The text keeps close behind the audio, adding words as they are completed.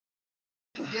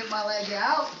get my leg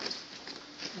out,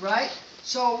 right?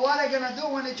 So what I'm gonna do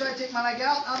when they try to take my leg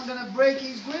out, I'm gonna break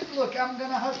his grip. Look, I'm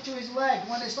gonna hook to his leg.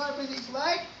 When they start with his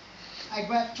leg, I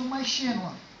grab to my shin.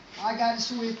 Look, I got to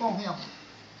sweep on him.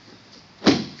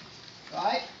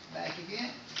 Right, back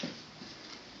again.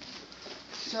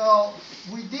 So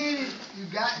we did it. You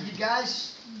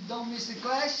guys don't miss the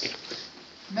class.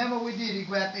 Remember we did it.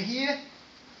 Grab it here.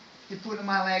 You put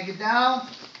my leg down,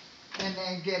 and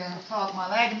then get on top of my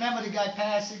leg. Remember the guy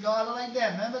passed the guard like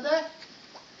that. Remember that?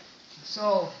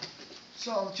 So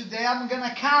today I'm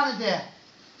gonna counter that.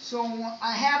 So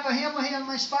I have a hammer here on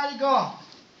my spotty guard.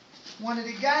 When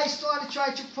the guy started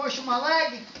trying to push my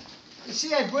leg, you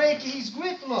see I break his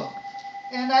grip, look.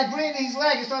 And I bring his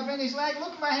leg. I start bringing his leg.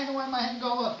 Look at my hand when my hand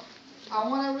go up. I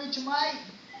want to reach my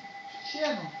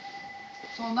shin.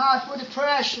 So now I put the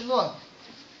pressure, look.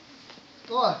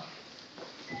 Look.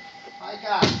 I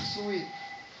got it. Sweet.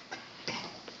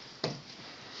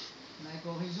 Let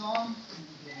go his arm.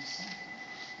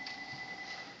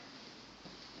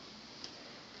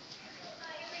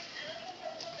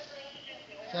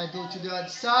 So I do to the other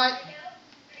side.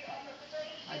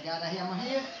 I got a hammer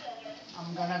here.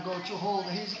 I'm gonna go to hold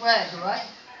his leg, right?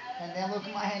 And then look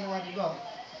at my hand where to go.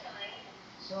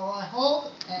 So I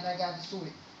hold and I got the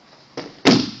sweep.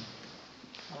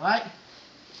 Alright?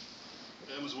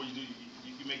 That was what you do.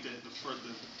 You make the front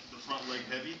leg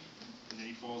heavy, and then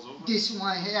he falls over. This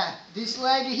one here, this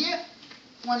leg here.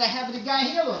 When I have the guy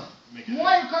here, look.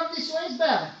 More you come this way is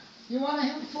better. You want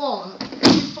him to fall.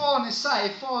 He fall on the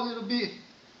side, fall a little bit,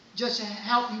 just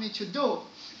helping me to do it.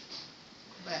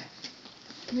 Back.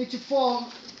 Need to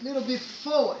fall a little bit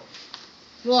forward.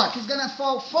 Look, he's gonna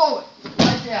fall forward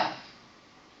right there.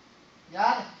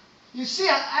 Got it? You see,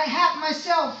 I help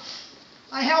myself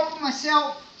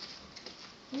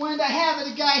when I have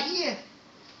the guy here.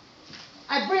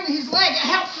 I bring his leg, I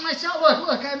help myself.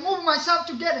 Look, I move myself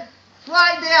to get it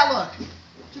right there, look.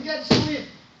 To get the sweep.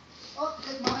 Oh,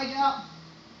 take my leg out.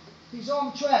 He's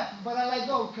arm trapped, but I let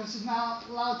go because he's not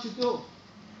allowed to do.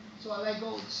 So I let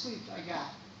go of the sweep I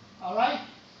got. Alright?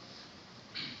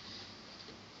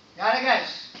 Got it,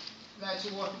 guys?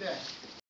 Let's work there.